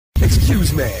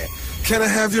Excuse me, can I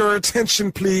have your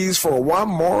attention please for one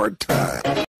more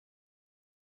time?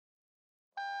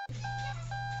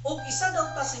 O isa daw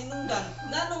ta sa hinungdan,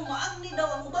 nganong maagni daw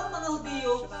ang ubang mga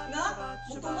Hudiyo nga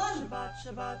mutuman.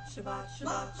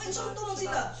 Kaya mutuman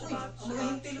sila. Uy, ang mga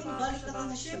hintilon, balik na ka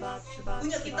na Shem.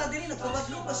 Unya kita diri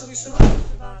nagpabadlo ka suri-suri.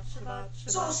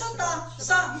 So usa ta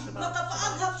sa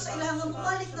makapaaghap sa ilahang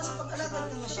bumalik na sa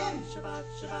pag-alagad ng Shem.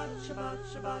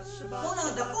 Muna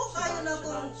dako kayo na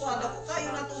tong dako kayo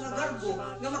na tong garbo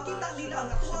nga makita nila ang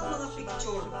atuang mga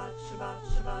picture.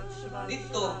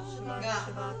 Dito nga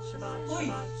uy,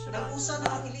 nag-usa na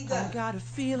ang Iligan. I got a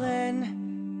feeling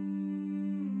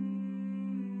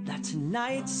that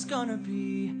tonight's gonna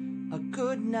be a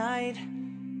good night.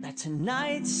 That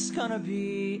tonight's gonna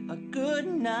be a good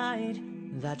night.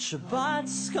 That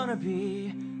Shabbat's gonna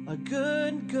be a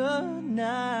good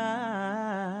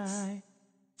night.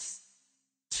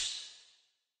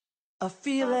 A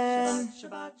feeling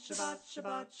that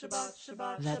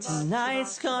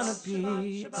tonight's gonna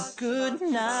be a good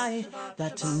night.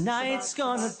 That tonight's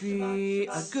gonna be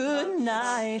a good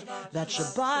night. That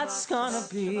Shabbat's gonna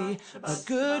be a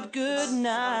good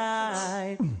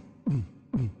night.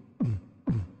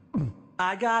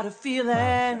 I got a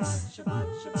feeling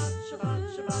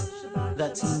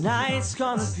that tonight's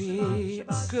gonna be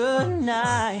a good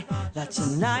night. That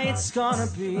tonight's gonna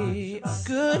be a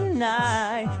good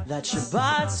night. That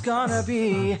Shabbat's gonna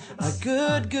be a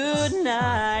good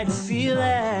night. A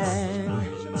feeling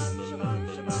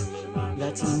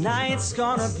that tonight's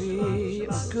gonna be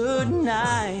a good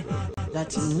night. That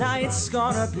tonight's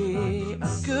gonna be a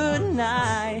good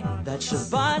night. That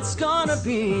Shabbat's gonna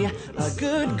be a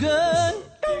good.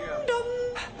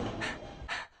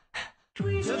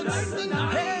 Tonight's the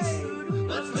night. Hey,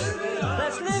 let's live it up.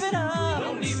 Let's live it up.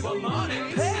 Don't need for money.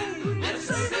 Hey, Let's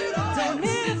save it all. don't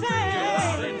need a Go thing.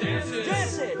 out and dance it.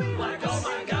 Dance it. Like oh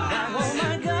my God. Like, oh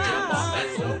my God. Jump off that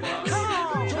sofa. Come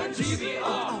on. Turn TV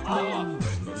off.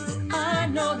 I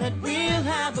know that we'll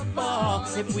have a ball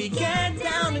if we get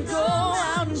down and go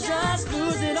out and just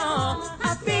lose it all.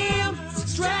 I feel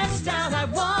stressed out, I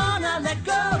wanna let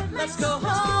go. Let's go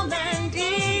home and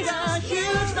eat a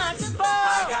huge matzo ball.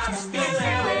 I got a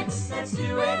feeling. Let's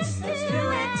do it, let's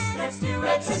do it, let's do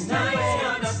it. Tonight's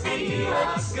gonna be a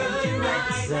good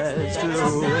night. Let's do it.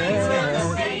 Tonight's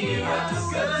gonna be a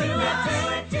good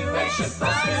night. Do it,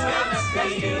 Shabbat's gonna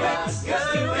be a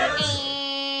good night.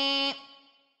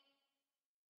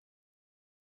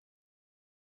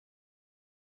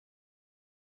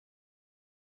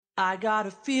 I got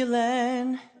a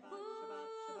feeling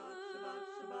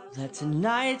that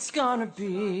tonight's gonna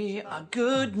be a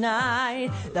good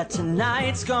night. That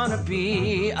tonight's gonna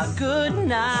be a good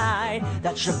night.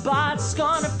 That Shabbat's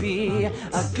gonna be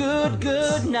a good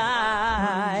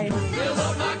night. Fill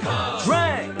up my car.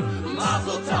 Drink,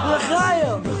 Mazel tov.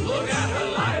 l'chaim, Look at her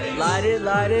lighting.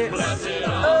 light it, Bless it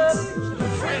up. up,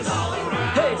 Friends all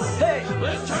around. hey,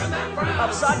 Let's turn that frown.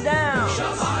 upside down,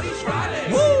 Shabbat is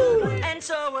Friday. woo, and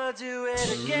so we'll do it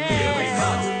Here we again.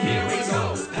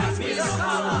 go. Pass me the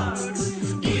collar.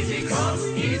 Easy come,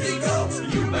 easy go.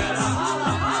 You better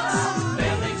holla, holla.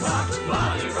 Belly talk,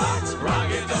 body rock, rock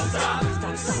it, don't stop.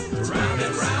 Round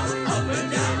and round, up and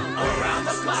down, around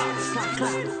the clock.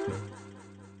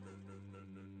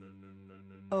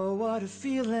 Oh, what a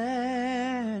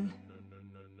feeling.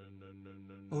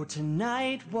 Oh,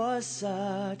 tonight was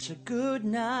such a good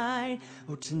night.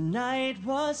 Oh, tonight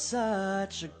was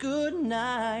such a good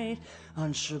night.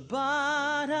 On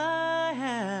Shabbat I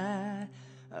had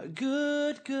a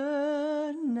good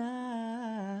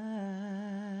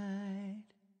night.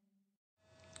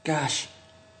 Gosh,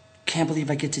 can't believe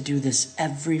I get to do this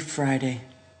every Friday.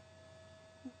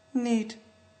 Neat.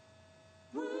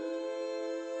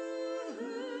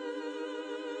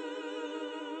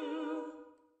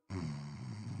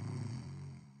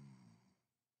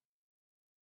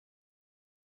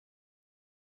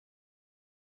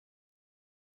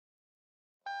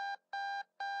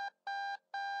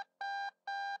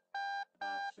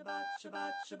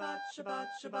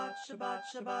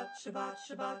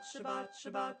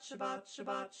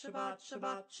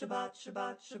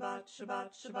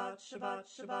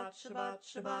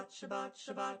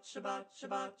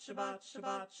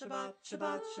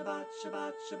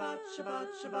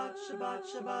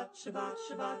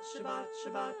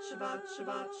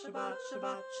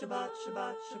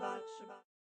 Shabbat.